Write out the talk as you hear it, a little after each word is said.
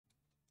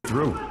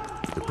through.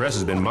 The press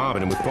has been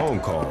mobbing him with phone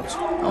calls.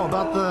 Oh,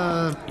 about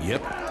the...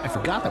 Yep. I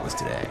forgot that was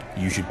today.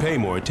 You should pay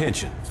more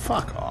attention.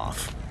 Fuck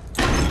off.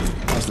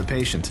 How's the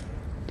patient?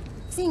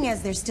 Seeing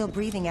as they're still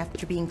breathing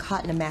after being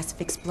caught in a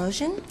massive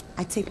explosion,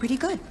 I'd say pretty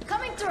good.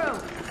 Coming through!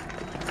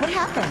 What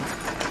happened?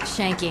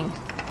 Shanking.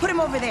 Put him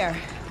over there.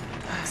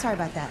 Sorry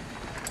about that.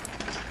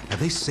 Have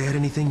they said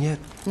anything yet?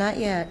 Not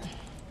yet.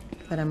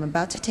 But I'm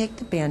about to take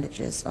the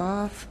bandages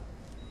off.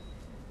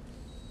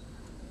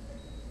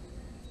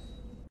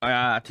 I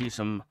gotta do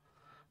some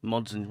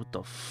mods and what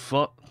the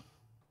fuck?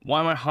 Why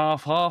am I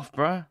half,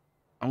 bruh?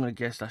 I'm gonna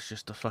guess that's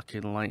just the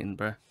fucking lighting,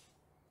 bruh.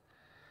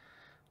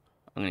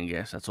 I'm gonna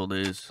guess that's all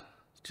it is.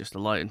 It's just the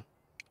lighting.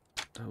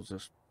 That was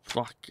just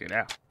fuck it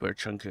out. We're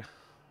chunker.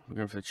 We're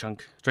going for the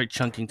chunk. Straight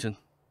Chunkington.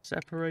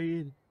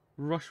 Separated.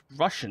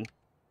 Russian.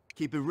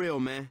 Keep it real,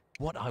 man.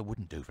 What I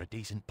wouldn't do for a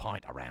decent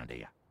pint around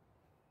here.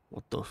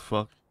 What the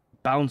fuck?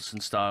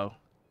 Bouncing style.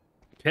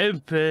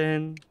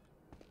 Pimpin'.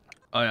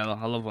 Oh yeah,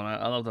 I love that.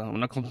 I love that.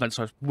 When I compliment,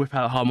 so I whip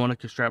out a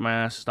harmonica, strap my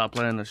ass, and start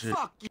playing that shit.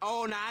 Fuck you.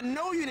 Oh, now I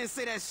know you didn't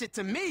say that shit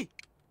to me.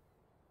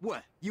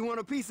 What? You want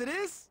a piece of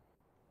this?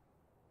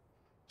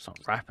 Start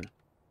rapping.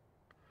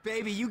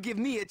 Baby, you give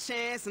me a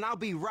chance and I'll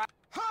be right.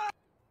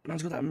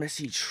 Man's got that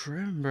messy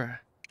trim, bruh.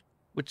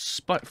 Which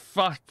spot?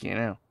 Fucking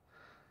hell.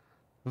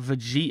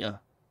 Vegeta.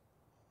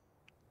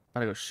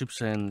 Better go Super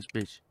Saiyan this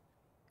bitch.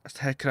 That's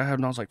the haircut I had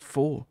when I was like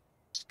 4.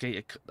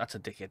 Skater. That's a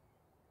dickhead.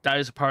 That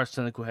is a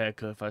parasynical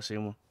haircut if I see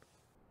one.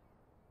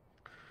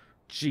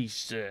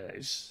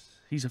 Jesus.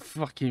 He's a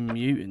fucking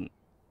mutant.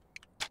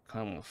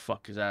 Can't want to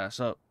fuck his ass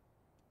up.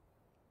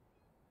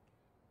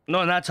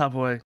 Not in that type of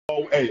way.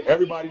 Oh, hey,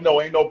 everybody know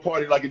ain't no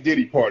party like a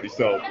Diddy party,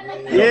 so.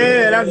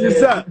 Yeah, that's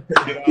what's up.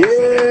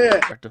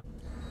 Yeah.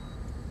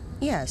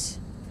 Yes.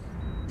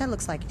 That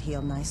looks like it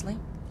healed nicely.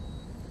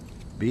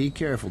 Be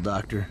careful,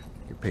 doctor.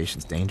 Your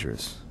patient's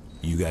dangerous.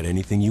 You got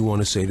anything you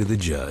want to say to the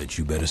judge,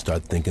 you better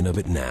start thinking of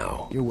it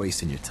now. You're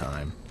wasting your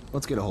time.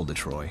 Let's get a hold of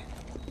Troy.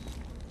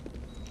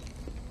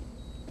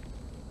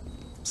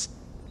 Psst.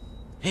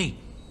 Hey,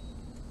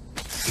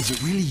 is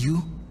it really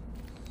you?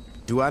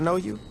 Do I know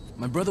you?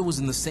 My brother was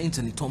in the Saints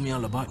and he told me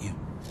all about you.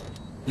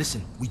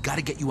 Listen, we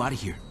gotta get you out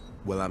of here.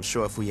 Well, I'm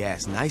sure if we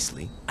ask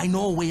nicely. I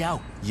know a way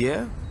out.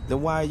 Yeah?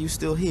 Then why are you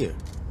still here?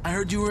 I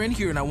heard you were in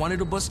here and I wanted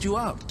to bust you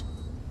out.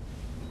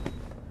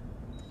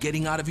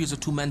 Getting out of here is a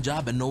two-man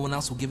job and no one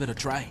else will give it a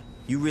try.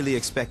 You really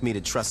expect me to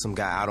trust some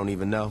guy I don't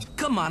even know?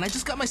 Come on, I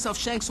just got myself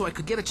shanked so I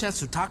could get a chance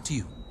to talk to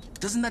you.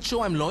 Doesn't that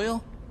show I'm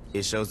loyal?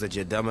 It shows that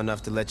you're dumb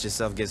enough to let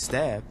yourself get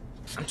stabbed.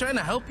 I'm trying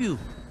to help you.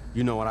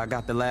 You know what I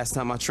got the last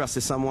time I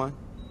trusted someone?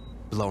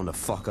 Blown the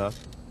fuck up.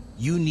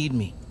 You need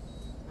me.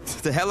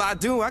 The hell I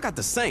do? I got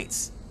the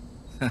Saints.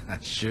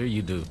 Sure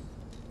you do.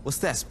 What's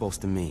that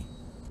supposed to mean?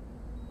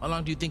 How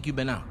long do you think you've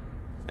been out?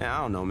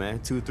 I don't know, man.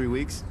 2 or 3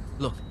 weeks?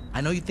 Look,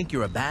 I know you think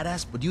you're a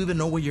badass, but do you even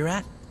know where you're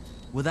at?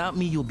 Without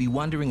me, you'll be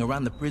wandering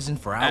around the prison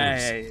for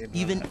hours.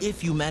 Even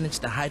if you manage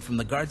to hide from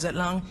the guards that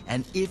long,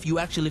 and if you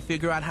actually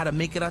figure out how to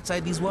make it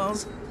outside these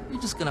walls,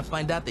 you're just gonna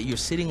find out that you're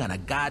sitting on a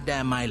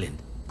goddamn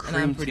island. And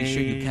I'm pretty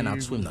sure you can't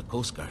outswim the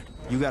Coast Guard.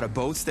 You got a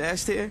boat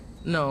stashed here?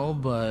 No,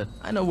 but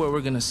I know where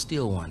we're gonna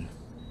steal one.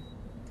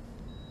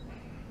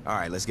 All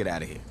right, let's get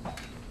out of here.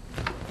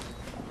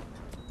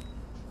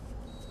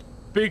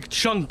 Big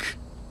chunk.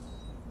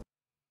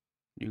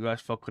 You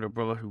guys fuck with a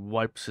brother who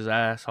wipes his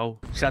asshole.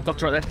 See that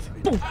doctor right there?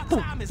 Boom,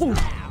 boom, boom.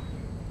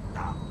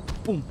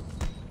 Boom.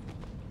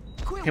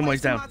 Him while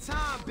he's down.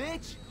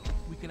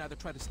 We can either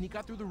try to sneak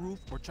out through the roof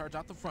or charge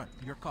out the front.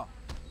 Your call.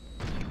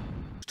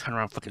 Just turn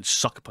around, fucking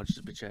sucker punch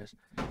this bitch ass.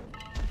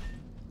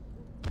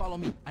 Follow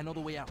me. I know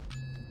the way out.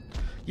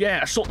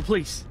 Yeah, assault the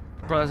police.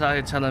 Brother's out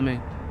here telling me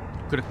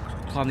could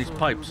have climbed these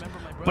pipes,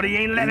 but he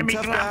ain't letting me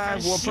Tough climb guy,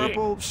 that wore shit.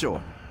 purple?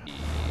 Sure.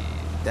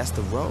 That's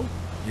the road?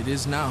 It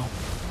is now.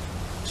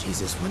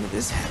 Jesus, when did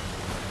this happen?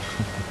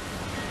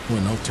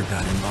 When Ulter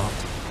got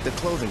involved. The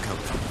clothing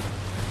company.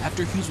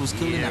 After Hughes was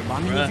killed in that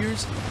bombing of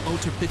yours,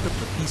 Ulter picked up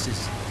the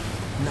pieces.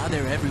 Now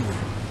they're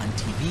everywhere. On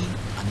TV,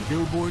 on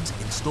billboards,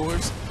 in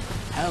stores.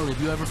 Hell, if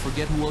you ever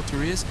forget who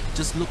Ulter is,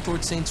 just look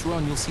towards Saints Row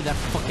and you'll see that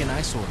fucking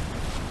eyesore.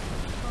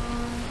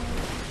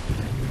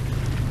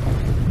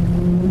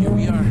 Here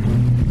we are.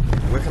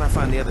 Where can I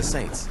find the other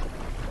Saints?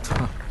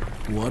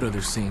 What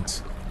other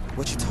Saints?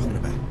 What you talking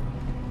about?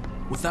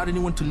 Without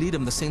anyone to lead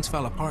them, the Saints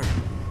fell apart.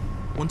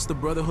 Once the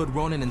Brotherhood,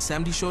 Ronin, and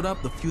Samdi showed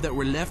up, the few that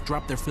were left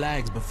dropped their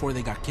flags before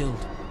they got killed.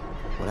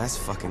 Well, that's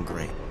fucking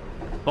great.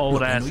 Bold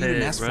Look, ass I know you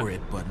didn't head, ask bro. for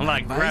it, but I'm my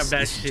like, grab advice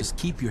that is to shit. just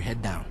keep your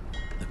head down.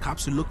 The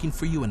cops are looking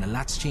for you and a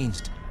lot's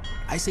changed.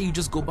 I say you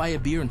just go buy a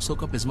beer and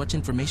soak up as much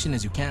information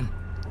as you can.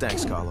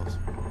 Thanks, Carlos.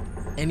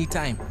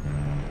 Anytime.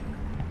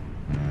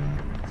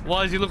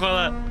 Why does he look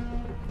like that?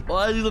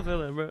 Why does he look like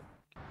that, bro?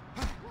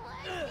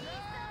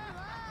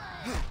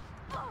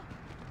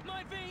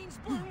 My veins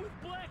burn with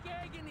black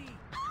agony.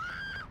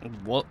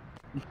 What?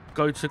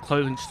 Go to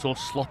clothing store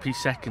sloppy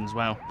seconds,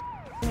 wow.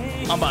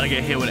 I'm about to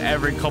get hit with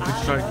every copy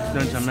stroke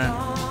known to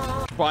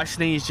man. Bro, I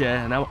sneezed,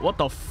 yeah. Now, what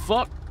the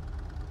fuck?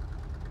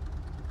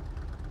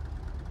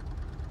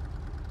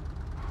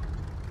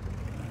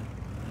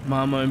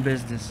 Mind my own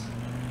business.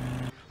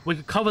 We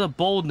could cover the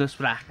baldness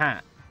with a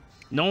hat.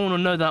 No one will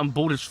know that I'm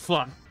bald as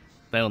fuck.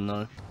 They'll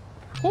know.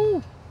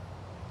 Woo!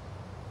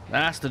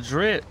 That's the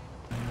drip.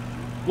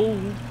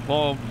 Woo!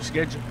 Oh,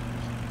 schedule.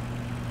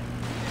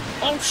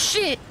 Oh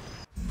shit!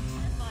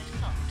 By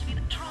some to be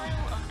the trial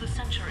of the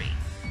century.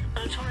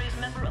 A notorious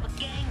member of a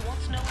gang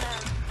once known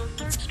as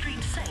the 3rd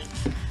Street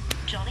Saints,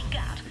 Johnny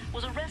Gat,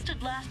 was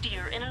arrested last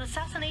year in an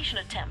assassination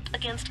attempt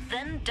against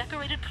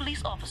then-decorated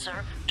police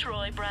officer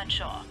Troy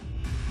Bradshaw.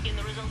 In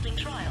the resulting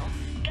trial,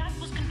 Gat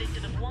was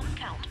convicted of 1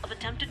 count of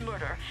attempted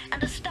murder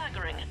and a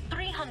staggering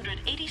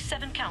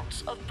 387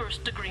 counts of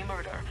first-degree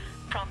murder,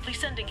 promptly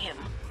sending him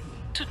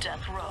to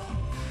death row.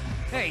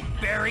 Hey,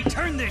 Barry,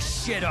 turn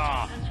this shit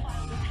off!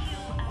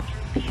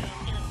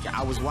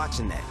 I was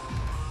watching that.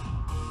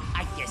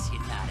 I guess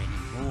you're not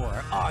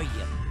anymore, are you,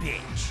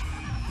 bitch?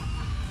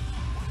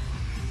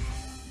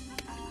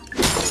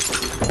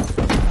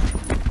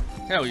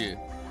 Hell yeah.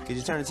 Could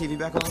you turn the TV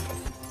back on?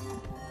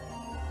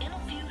 In a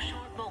few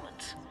short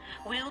moments,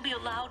 we'll be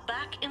allowed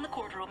back in the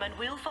courtroom and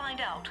we'll find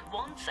out,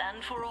 once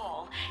and for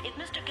all, if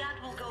Mr. Gat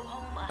will go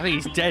home a I think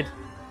he's happy dead. man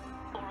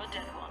or a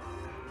dead one.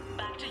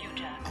 Back to you,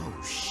 Jack.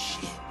 Oh,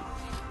 shit.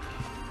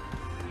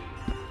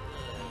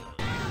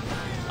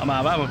 I'm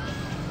out of that one.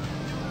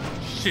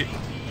 Shit.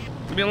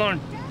 Leave me alone.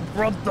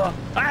 Brother.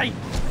 Hey!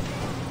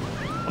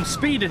 I'm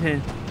speeding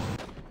here.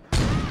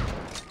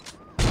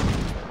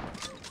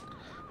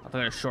 I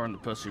think I shot in the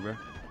pussy, bro.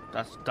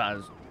 That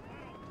is.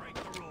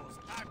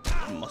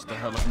 Must have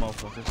held like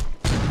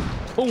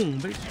motherfuckers. Boom,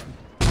 bitch.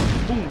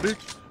 Boom,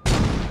 bitch.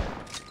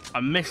 I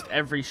missed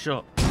every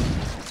shot.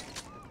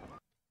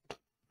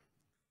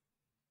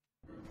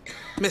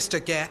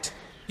 Mr. Gat,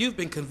 you've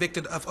been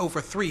convicted of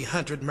over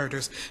 300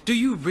 murders. Do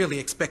you really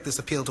expect this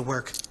appeal to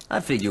work? I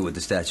figure with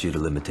the statute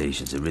of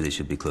limitations, it really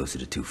should be closer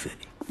to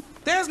 250.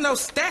 There's no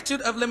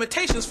statute of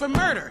limitations for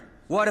murder.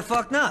 Why the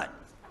fuck not?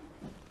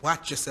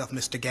 Watch yourself,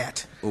 Mr.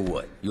 Gat. Or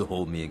what? You'll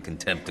hold me in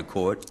contempt of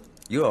court?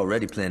 You're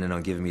already planning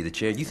on giving me the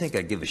chair. You think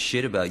I'd give a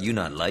shit about you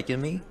not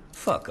liking me?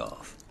 Fuck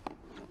off.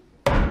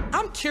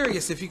 I'm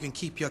curious if you can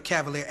keep your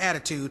cavalier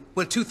attitude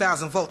when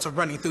 2,000 volts are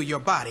running through your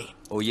body.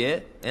 Oh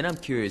yeah? And I'm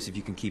curious if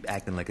you can keep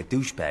acting like a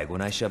douchebag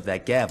when I shove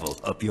that gavel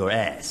up your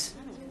ass.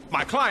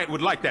 My client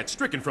would like that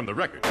stricken from the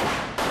record.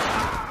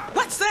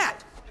 What's that?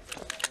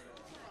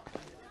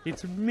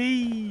 It's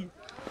me.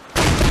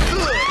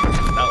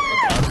 That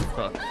was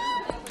fun.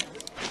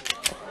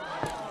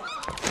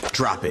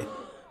 Drop it.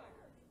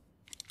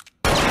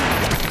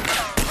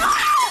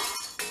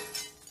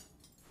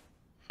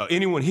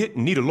 Anyone hit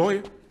and need a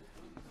lawyer?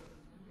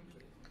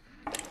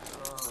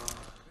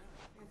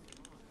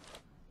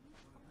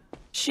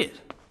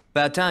 Shit.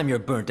 About time your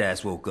burnt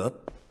ass woke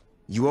up.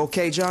 You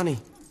okay, Johnny?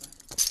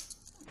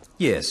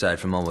 Yeah, aside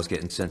from almost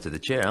getting sent to the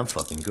chair, I'm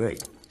fucking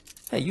great.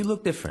 Hey, you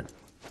look different.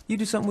 You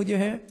do something with your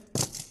hair?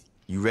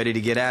 You ready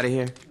to get out of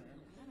here?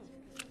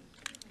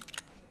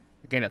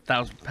 I gained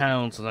 1,000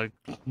 pounds and I'm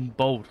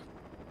bold.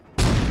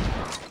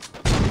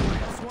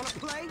 Wanna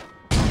play?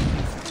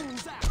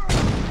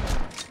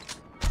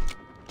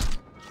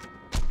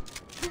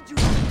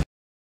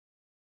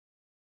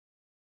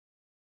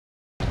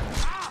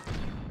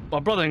 My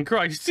brother in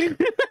Christ.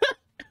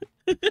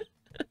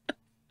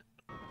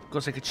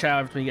 Gotta say ka-chow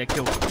every time you get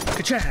killed.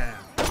 Ka-chow!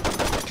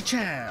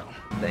 Ka-chow!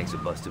 Thanks for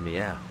busting me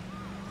out.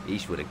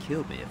 Ish would have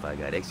killed me if I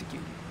got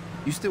executed.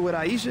 You still with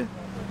Aisha?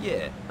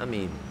 Yeah, I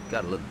mean,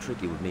 got a little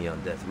tricky with me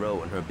on death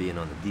row and her being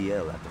on the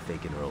DL after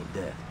faking her own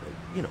death. But,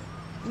 you know,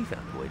 we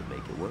found a way to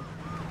make it work.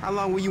 How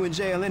long were you in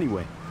jail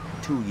anyway?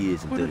 2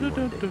 years and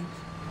 31 days.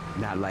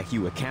 Not like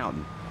you were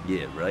counting.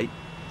 Yeah, right?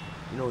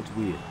 You know, it's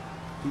weird.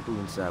 People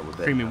inside were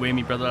Creamy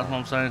weamy, brother, that's what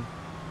I'm saying.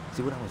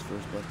 See, when I was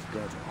first busted,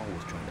 guards were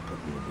always trying to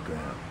put me in the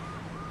ground.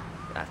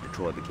 After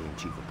Troy became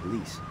chief of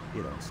police,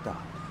 it all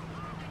stopped.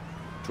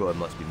 Troy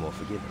must be more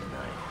forgiving than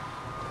I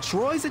am.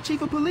 Troy's the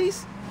chief of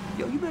police?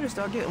 Yo, you better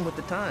start getting with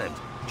the times.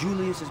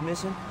 Julius is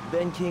missing.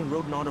 Ben King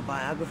wrote an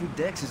autobiography.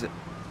 Dex is a...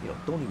 You know,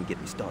 don't even get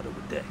me started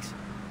with Dex.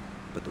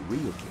 But the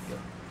real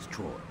kicker is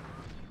Troy.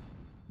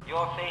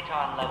 Your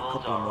phaeton levels In a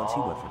couple of months, he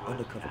went from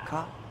undercover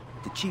cop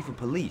to chief of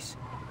police.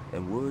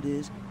 And word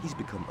is, he's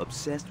become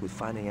obsessed with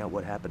finding out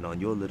what happened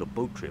on your little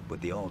boat trip with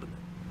the alderman.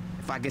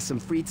 If I get some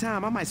free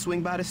time, I might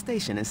swing by the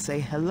station and say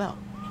hello.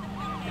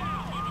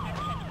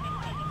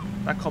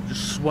 That cop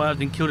just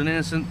swerved and killed an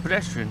innocent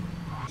pedestrian.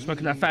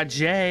 Smoking that fat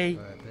J.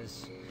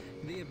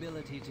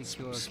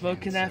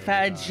 Smoking that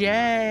fat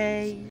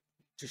J.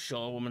 Just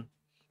shot a woman.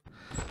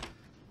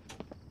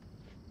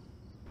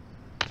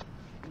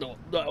 No,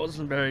 that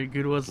wasn't very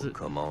good, was it?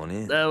 Come on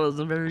in. That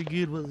wasn't very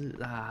good, was it?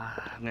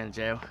 Ah, I'm going to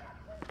jail.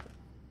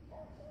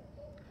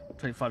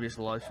 25 years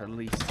to life at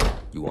least.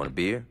 You want a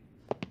beer?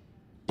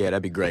 Yeah,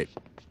 that'd be great.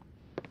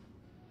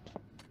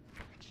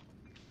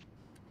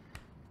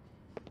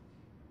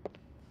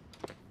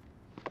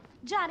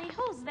 Johnny,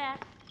 who's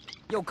that?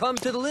 Yo, come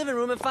to the living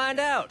room and find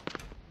out.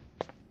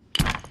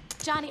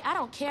 Johnny, I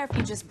don't care if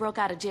you just broke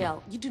out of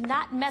jail. You do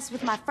not mess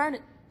with my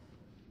furniture.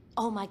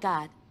 Oh my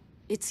God,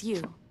 it's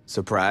you.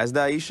 Surprised,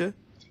 Aisha?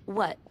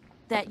 What?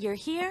 That you're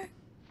here,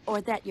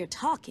 or that you're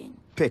talking?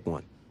 Pick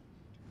one.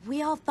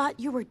 We all thought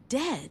you were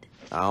dead.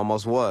 I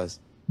almost was.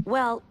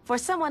 Well, for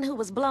someone who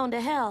was blown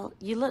to hell,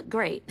 you look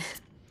great.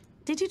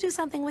 Did you do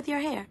something with your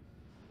hair?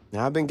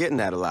 Now, I've been getting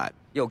that a lot.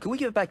 Yo, can we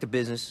get back to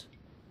business?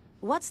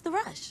 What's the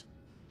rush?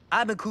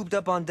 I've been cooped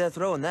up on death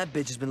row and that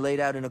bitch has been laid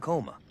out in a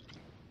coma.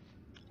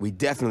 We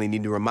definitely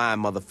need to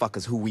remind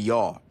motherfuckers who we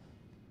are.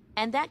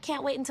 And that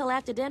can't wait until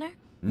after dinner?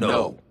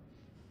 No.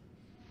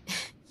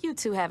 You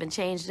two haven't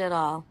changed at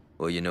all.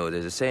 Well, you know,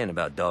 there's a saying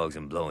about dogs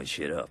and blowing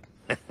shit up.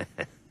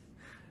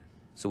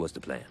 So what's the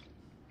plan?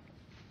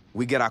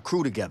 We get our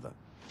crew together.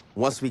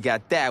 Once we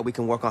got that, we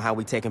can work on how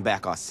we taking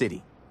back our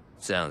city.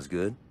 Sounds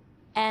good.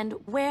 And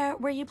where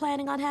were you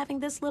planning on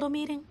having this little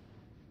meeting?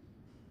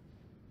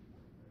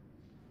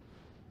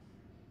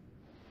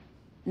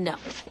 No.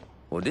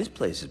 Well, this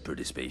place is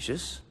pretty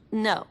spacious.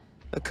 No.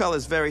 The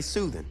color's very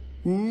soothing.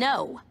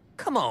 No.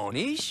 Come on,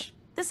 Ish.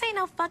 This ain't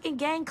no fucking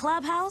gang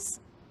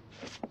clubhouse.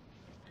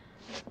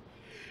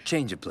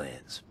 Change of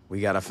plans.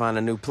 We gotta find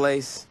a new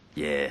place.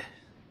 Yeah,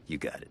 you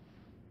got it.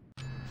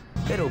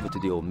 Head over to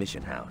the old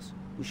mission house.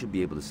 We should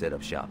be able to set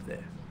up shop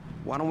there.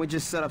 Why don't we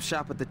just set up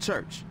shop at the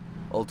church?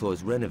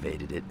 Altor's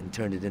renovated it and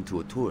turned it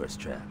into a tourist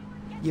trap.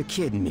 You're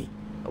kidding me.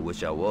 I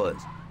wish I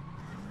was.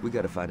 We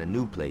gotta find a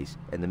new place,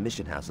 and the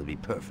mission house will be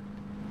perfect.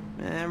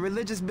 Man,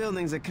 religious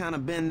buildings have kind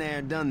of been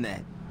there, done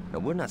that. Now,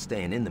 we're not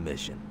staying in the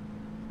mission.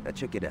 Now,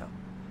 check it out.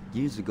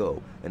 Years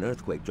ago, an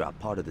earthquake dropped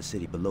part of the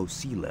city below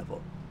sea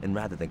level, and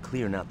rather than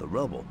clearing out the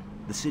rubble,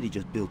 the city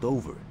just built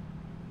over it.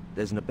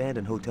 There's an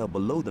abandoned hotel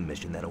below the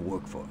mission that'll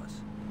work for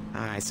us.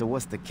 Alright, so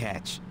what's the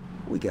catch?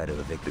 We gotta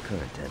evict the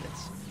current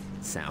tenants.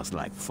 Sounds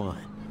like fun.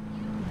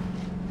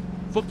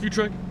 Fuck you,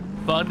 Trey.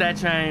 Fuck that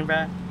train,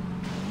 bruh.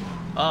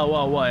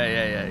 Oh, well,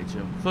 yeah,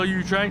 chill. Fuck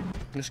you, Trey.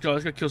 Let's go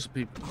kill some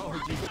people. Oh,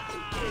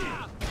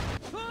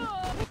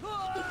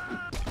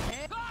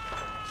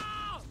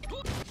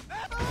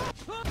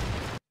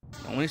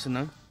 we need to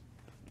know.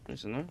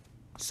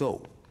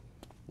 So,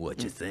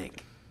 what'd you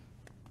think?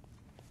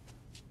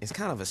 It's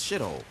kind of a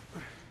shithole.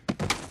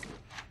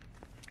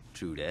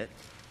 True that.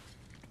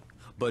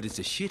 But it's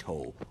a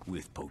shithole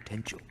with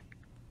potential.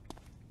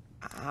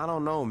 I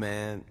don't know,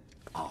 man.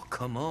 Oh,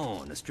 come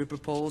on. A stripper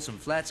pole, some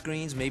flat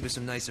screens, maybe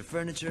some nicer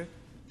furniture.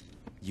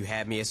 You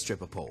had me a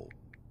stripper pole.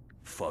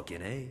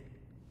 Fucking A.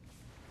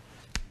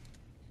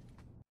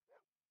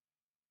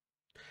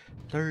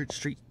 3rd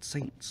Street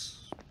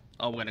Saints.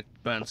 Oh, we're gonna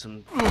burn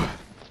some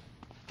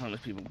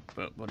homeless people,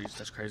 but bodies.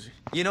 That's crazy.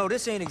 You know,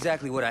 this ain't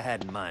exactly what I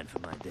had in mind for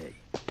my day.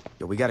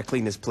 Yo, we gotta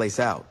clean this place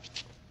out.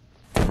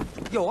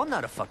 Yo, I'm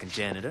not a fucking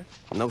janitor.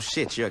 No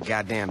shit, you're a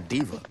goddamn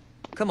diva.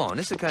 Come on,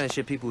 this is the kind of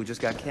shit people who just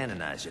got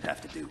canonized should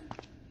have to do.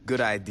 Good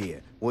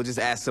idea. We'll just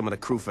ask some of the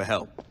crew for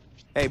help.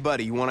 Hey,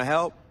 buddy, you wanna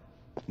help?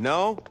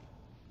 No?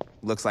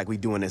 Looks like we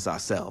doing this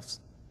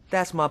ourselves.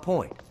 That's my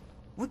point.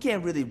 We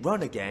can't really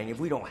run a gang if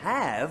we don't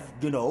have,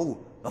 you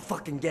know, a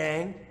fucking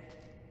gang.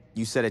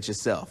 You said it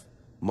yourself.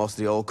 Most of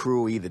the old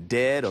crew are either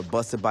dead or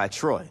busted by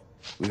Troy.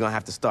 We're gonna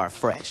have to start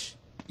fresh.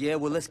 Yeah,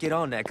 well, let's get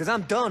on that, because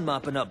I'm done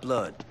mopping up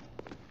blood.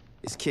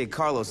 This kid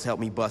Carlos helped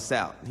me bust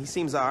out. He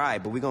seems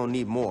alright, but we're gonna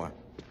need more.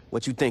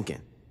 What you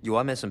thinking? Yo,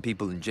 I met some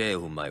people in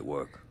jail who might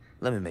work.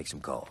 Let me make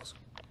some calls.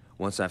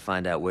 Once I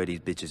find out where these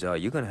bitches are,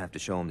 you're gonna have to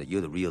show them that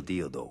you're the real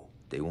deal, though.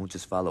 They won't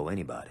just follow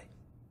anybody.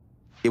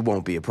 It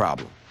won't be a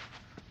problem.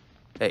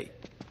 Hey,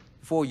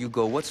 before you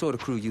go, what sort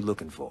of crew you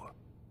looking for?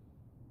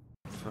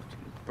 Fucking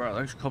bro,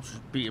 those cops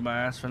just beating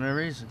my ass for no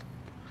reason.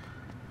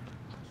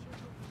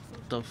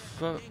 The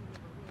fuck?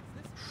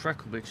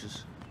 Freckle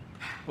bitches.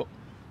 What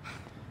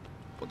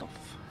the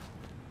f...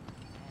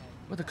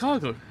 Where'd the car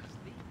go?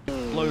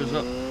 Blows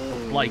up.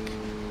 Like...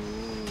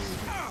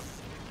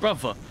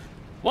 Brother,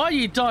 why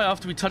you die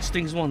after we touch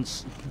things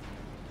once?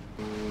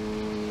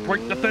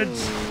 Break the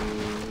fence!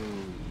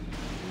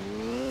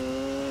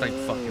 Thank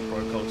fucking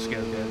protocol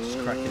scared me. Just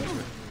crack into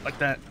it. Like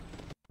that.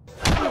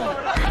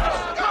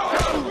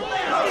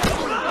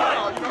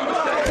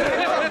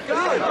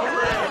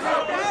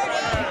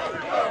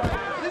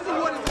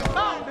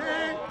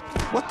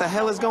 What the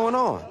hell is going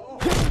on?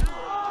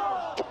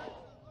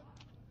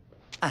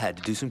 I had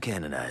to do some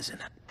canonizing.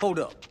 Hold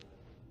up.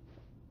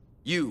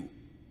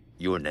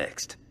 You're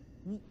next.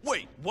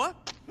 Wait,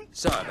 what?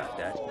 Sorry about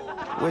that.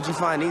 Where'd you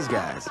find these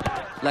guys?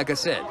 Like I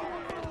said,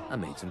 I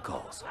made some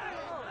calls.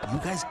 You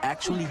guys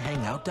actually hang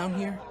out down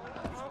here?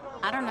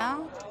 I don't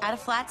know. Add a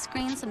flat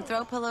screen, some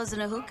throw pillows,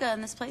 and a hookah,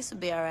 and this place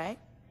would be all right.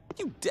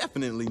 You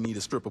definitely need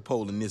a stripper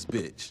pole in this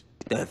bitch.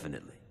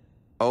 Definitely.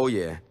 Oh,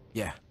 yeah.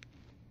 Yeah.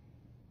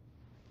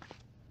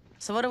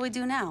 So what do we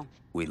do now?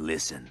 We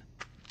listen.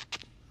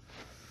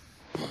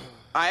 All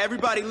right,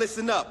 everybody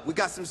listen up. We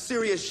got some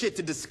serious shit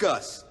to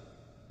discuss.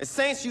 The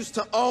Saints used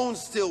to own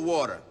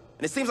Stillwater,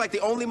 and it seems like the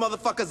only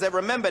motherfuckers that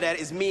remember that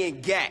is me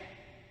and Gat.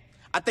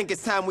 I think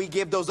it's time we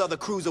give those other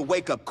crews a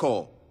wake-up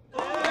call.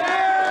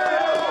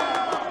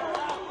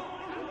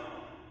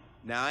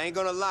 Now, I ain't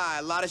gonna lie,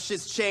 a lot of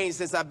shit's changed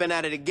since I've been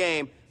out of the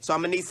game, so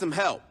I'm gonna need some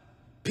help.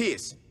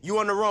 Pierce, you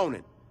on the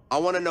Ronin. I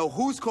wanna know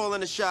who's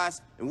calling the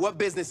shots And what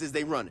business is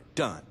they running?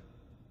 Done.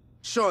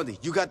 Shorty,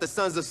 you got the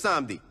Sons of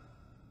Samdi.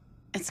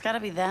 It's gotta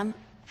be them.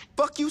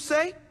 Fuck you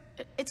say?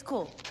 It's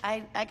cool.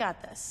 I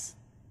got this.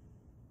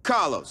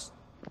 Carlos.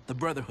 The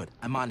Brotherhood.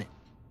 I'm on it.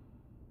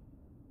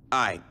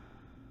 Alright.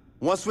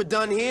 Once we're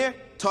done here,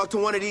 talk to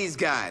one of these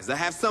guys. I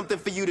have something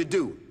for you to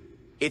do.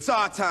 It's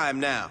our time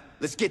now.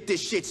 Let's get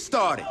this shit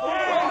started.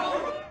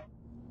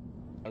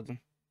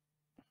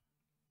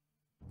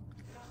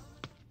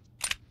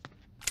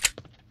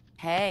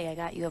 Hey, I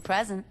got you a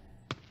present.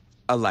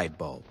 A light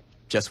bulb.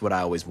 Just what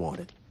I always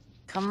wanted.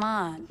 Come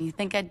on, you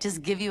think I'd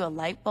just give you a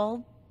light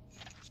bulb?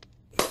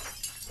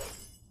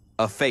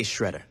 A face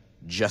shredder.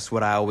 Just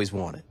what I always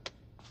wanted.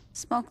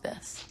 Smoke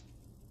this.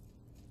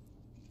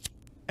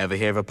 Ever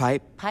hear of a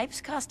pipe?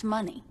 Pipes cost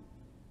money.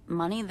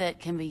 Money that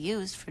can be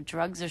used for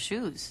drugs or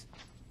shoes.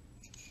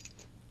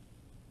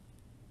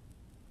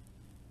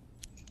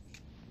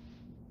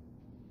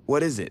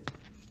 What is it?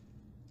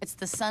 It's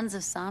the Sons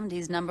of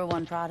Samdi's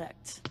 #1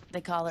 product.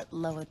 They call it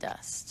Loa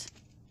Dust.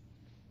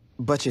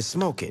 But you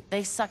smoke it.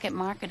 They suck at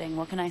marketing,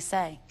 what can I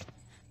say?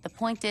 The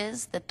point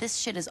is that this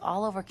shit is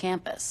all over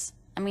campus.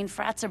 I mean,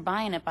 frats are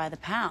buying it by the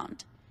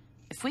pound.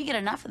 If we get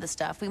enough of the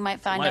stuff, we might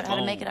find out how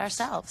to make it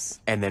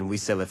ourselves. And then we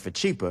sell it for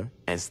cheaper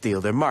and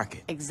steal their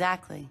market.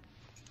 Exactly.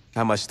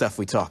 How much stuff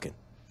we talking?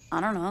 I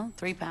don't know,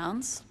 3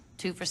 pounds?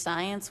 2 for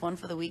science, 1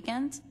 for the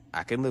weekend?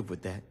 I can live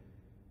with that.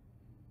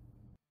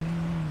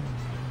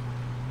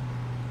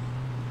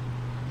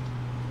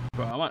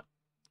 Bro, I want...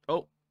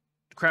 Oh,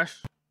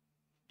 crash.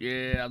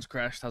 Yeah, that was a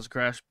crash. That was a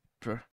crash.